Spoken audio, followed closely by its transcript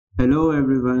Hello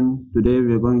everyone. Today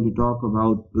we are going to talk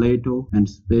about Plato and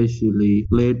especially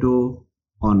Plato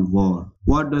on war.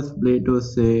 What does Plato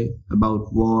say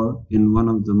about war in one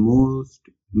of the most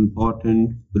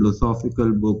important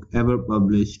philosophical book ever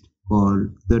published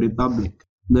called The Republic?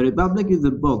 The Republic is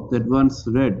a book that once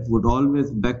read would always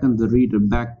beckon the reader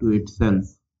back to itself.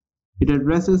 It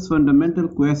addresses fundamental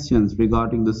questions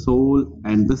regarding the soul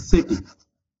and the city.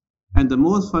 And the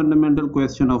most fundamental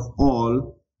question of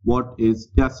all, what is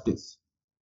justice?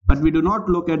 But we do not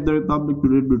look at the Republic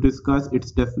today to discuss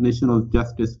its definition of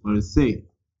justice per se.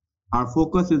 Our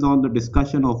focus is on the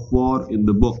discussion of war in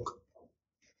the book.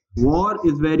 War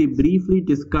is very briefly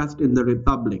discussed in the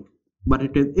Republic, but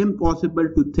it is impossible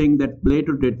to think that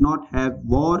Plato did not have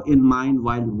war in mind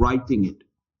while writing it.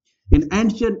 In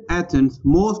ancient Athens,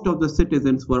 most of the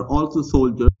citizens were also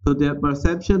soldiers, so their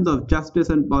perceptions of justice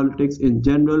and politics in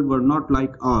general were not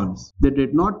like ours. They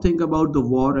did not think about the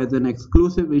war as an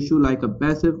exclusive issue like a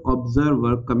passive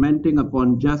observer commenting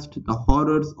upon just the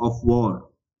horrors of war.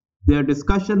 Their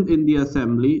discussions in the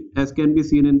assembly, as can be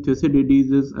seen in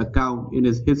Thucydides' account in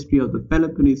his History of the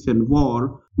Peloponnesian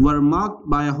War, were marked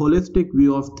by a holistic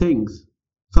view of things.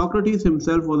 Socrates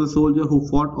himself was a soldier who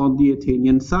fought on the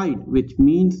Athenian side, which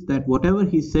means that whatever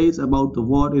he says about the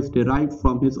war is derived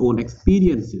from his own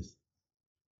experiences.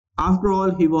 After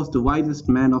all, he was the wisest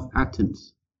man of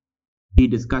Athens. He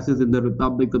discusses in the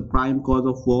Republic the prime cause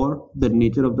of war, the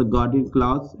nature of the guardian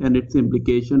class, and its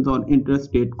implications on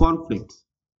interstate conflicts.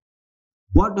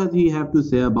 What does he have to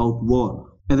say about war?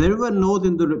 As everyone knows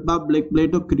in the Republic,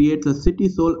 Plato creates a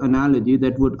city-soul analogy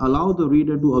that would allow the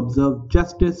reader to observe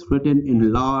justice written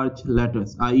in large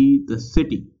letters, i.e. the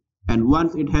city. And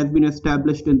once it has been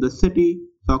established in the city,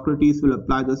 Socrates will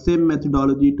apply the same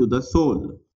methodology to the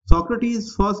soul.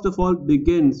 Socrates first of all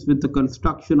begins with the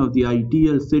construction of the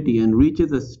ideal city and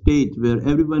reaches a stage where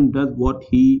everyone does what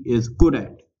he is good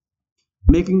at,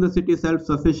 making the city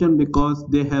self-sufficient because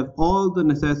they have all the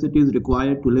necessities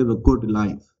required to live a good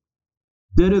life.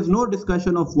 There is no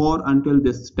discussion of war until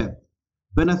this step.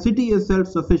 When a city is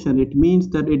self-sufficient, it means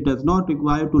that it does not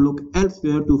require to look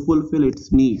elsewhere to fulfill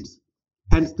its needs.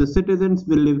 Hence, the citizens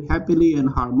will live happily and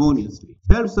harmoniously.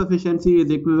 Self-sufficiency is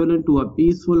equivalent to a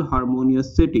peaceful,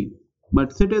 harmonious city.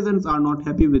 But citizens are not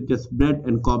happy with just bread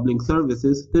and cobbling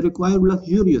services. They require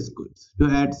luxurious goods to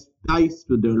add spice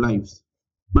to their lives.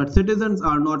 But citizens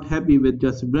are not happy with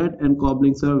just bread and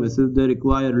cobbling services. They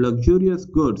require luxurious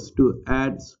goods to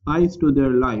add spice to their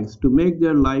lives, to make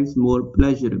their lives more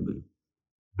pleasurable.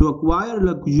 To acquire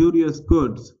luxurious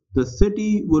goods, the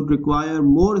city would require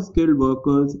more skilled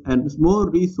workers and more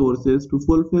resources to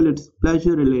fulfill its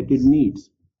pleasure-related needs.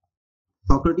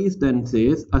 Socrates then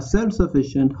says a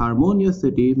self-sufficient, harmonious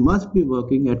city must be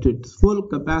working at its full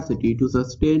capacity to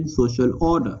sustain social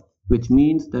order, which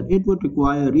means that it would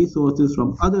require resources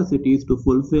from other cities to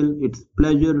fulfill its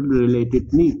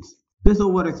pleasure-related needs. This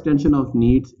overextension of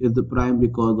needs is the primary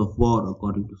cause of war,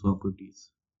 according to Socrates.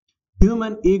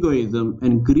 Human egoism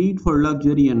and greed for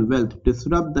luxury and wealth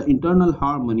disrupt the internal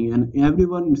harmony, and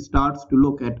everyone starts to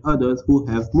look at others who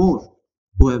have more,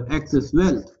 who have excess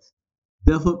wealth.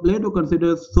 Therefore, Plato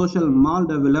considers social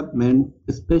maldevelopment,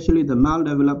 especially the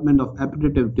maldevelopment of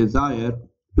appetitive desire,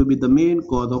 to be the main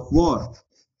cause of war.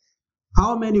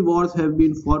 How many wars have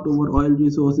been fought over oil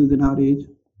resources in our age?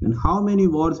 And how many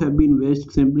wars have been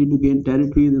waged simply to gain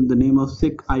territories in the name of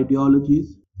sick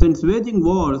ideologies? Since waging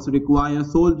wars require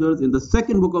soldiers, in the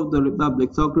second book of the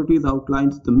Republic, Socrates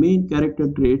outlines the main character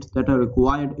traits that are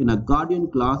required in a guardian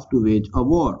class to wage a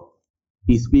war.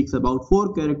 He speaks about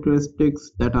four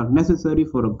characteristics that are necessary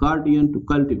for a guardian to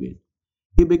cultivate.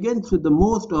 He begins with the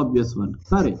most obvious one,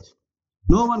 courage.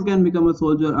 No one can become a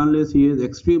soldier unless he is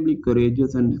extremely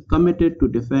courageous and committed to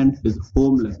defend his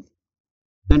homeland.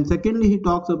 Then secondly, he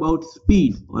talks about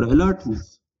speed or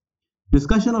alertness.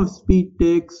 Discussion of speed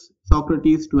takes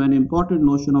Socrates to an important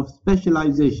notion of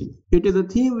specialization. It is a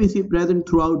theme we see present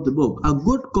throughout the book. A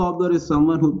good cobbler is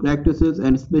someone who practices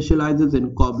and specializes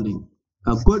in cobbling.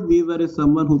 A good weaver is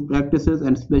someone who practices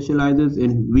and specializes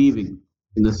in weaving.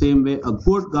 In the same way, a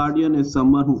good guardian is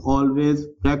someone who always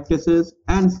practices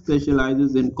and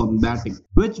specializes in combating,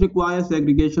 which requires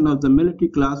segregation of the military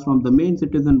class from the main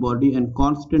citizen body and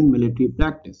constant military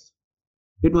practice.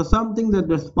 It was something that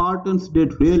the Spartans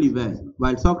did really well,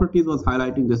 while Socrates was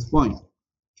highlighting this point.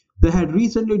 They had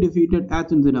recently defeated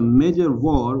Athens in a major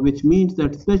war, which means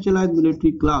that specialized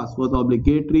military class was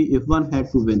obligatory if one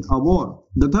had to win a war.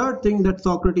 The third thing that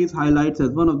Socrates highlights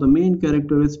as one of the main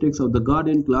characteristics of the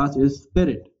guardian class is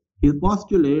spirit. He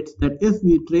postulates that if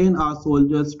we train our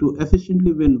soldiers to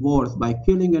efficiently win wars by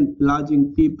killing and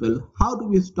pillaging people, how do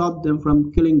we stop them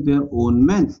from killing their own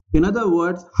men? In other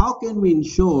words, how can we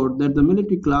ensure that the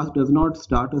military class does not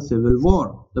start a civil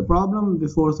war? The problem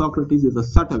before Socrates is a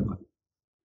subtle one.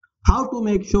 How to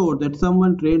make sure that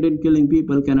someone trained in killing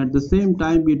people can at the same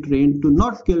time be trained to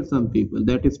not kill some people,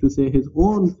 that is to say, his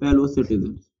own fellow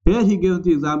citizens. Here he gives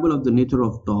the example of the nature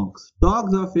of dogs.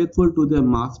 Dogs are faithful to their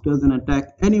masters and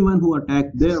attack anyone who attacks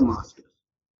their masters.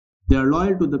 They are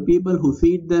loyal to the people who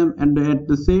feed them and at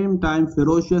the same time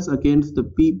ferocious against the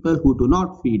people who do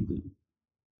not feed them.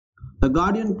 The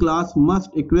guardian class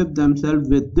must equip themselves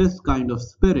with this kind of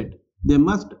spirit. They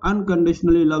must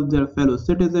unconditionally love their fellow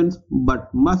citizens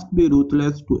but must be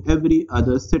ruthless to every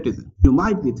other citizen. You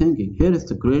might be thinking, here is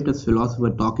the greatest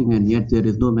philosopher talking and yet there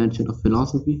is no mention of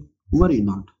philosophy. Worry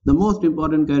not. The most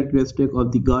important characteristic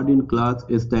of the guardian class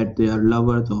is that they are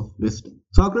lovers of wisdom.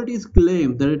 Socrates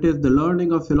claimed that it is the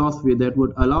learning of philosophy that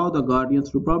would allow the guardians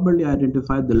to properly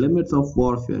identify the limits of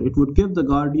warfare. It would give the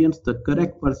guardians the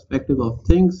correct perspective of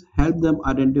things, help them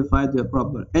identify their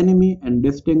proper enemy, and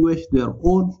distinguish their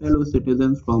own fellow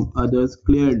citizens from others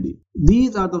clearly.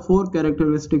 These are the four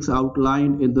characteristics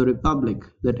outlined in the Republic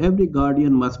that every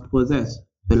guardian must possess: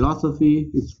 philosophy,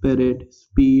 spirit,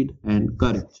 speed, and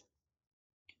courage.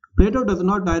 Plato does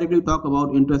not directly talk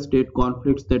about interstate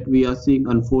conflicts that we are seeing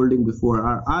unfolding before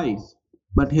our eyes,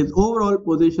 but his overall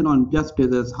position on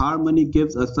justice as harmony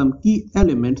gives us some key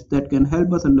elements that can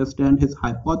help us understand his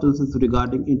hypothesis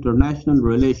regarding international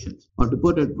relations, or to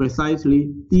put it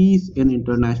precisely, peace in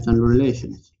international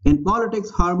relations. In politics,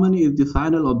 harmony is the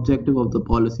final objective of the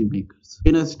policymakers.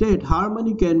 In a state,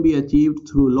 harmony can be achieved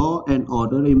through law and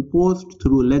order imposed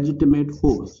through legitimate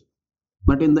force.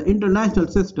 But in the international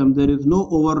system, there is no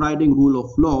overriding rule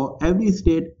of law. Every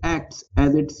state acts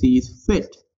as it sees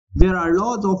fit. There are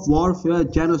laws of warfare,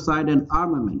 genocide, and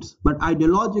armaments, but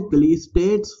ideologically,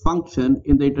 states function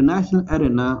in the international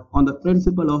arena on the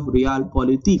principle of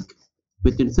realpolitik,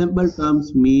 which in simple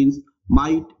terms means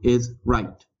might is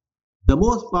right. The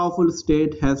most powerful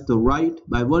state has the right,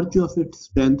 by virtue of its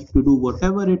strength, to do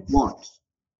whatever it wants.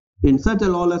 In such a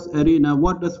lawless arena,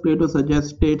 what does Plato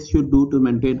suggest states should do to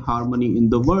maintain harmony in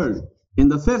the world? In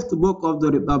the fifth book of the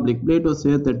Republic, Plato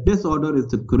says that disorder is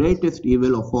the greatest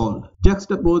evil of all.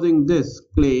 Juxtaposing this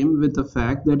claim with the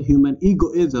fact that human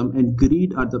egoism and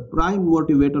greed are the prime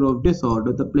motivator of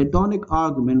disorder, the Platonic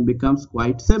argument becomes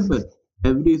quite simple.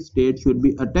 Every state should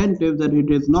be attentive that it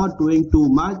is not doing too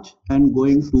much and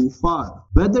going too far.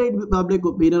 Whether it be public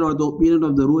opinion or the opinion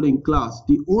of the ruling class,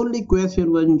 the only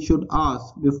question one should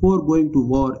ask before going to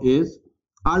war is,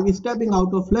 are we stepping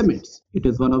out of limits? It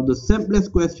is one of the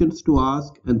simplest questions to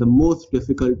ask and the most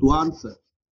difficult to answer.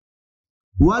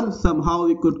 Once somehow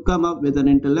we could come up with an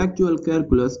intellectual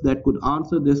calculus that could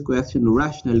answer this question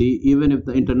rationally, even if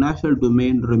the international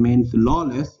domain remains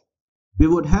lawless, we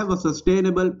would have a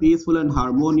sustainable, peaceful, and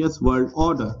harmonious world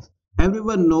order.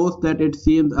 Everyone knows that it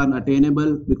seems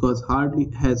unattainable because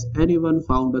hardly has anyone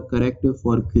found a corrective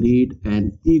for greed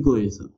and egoism.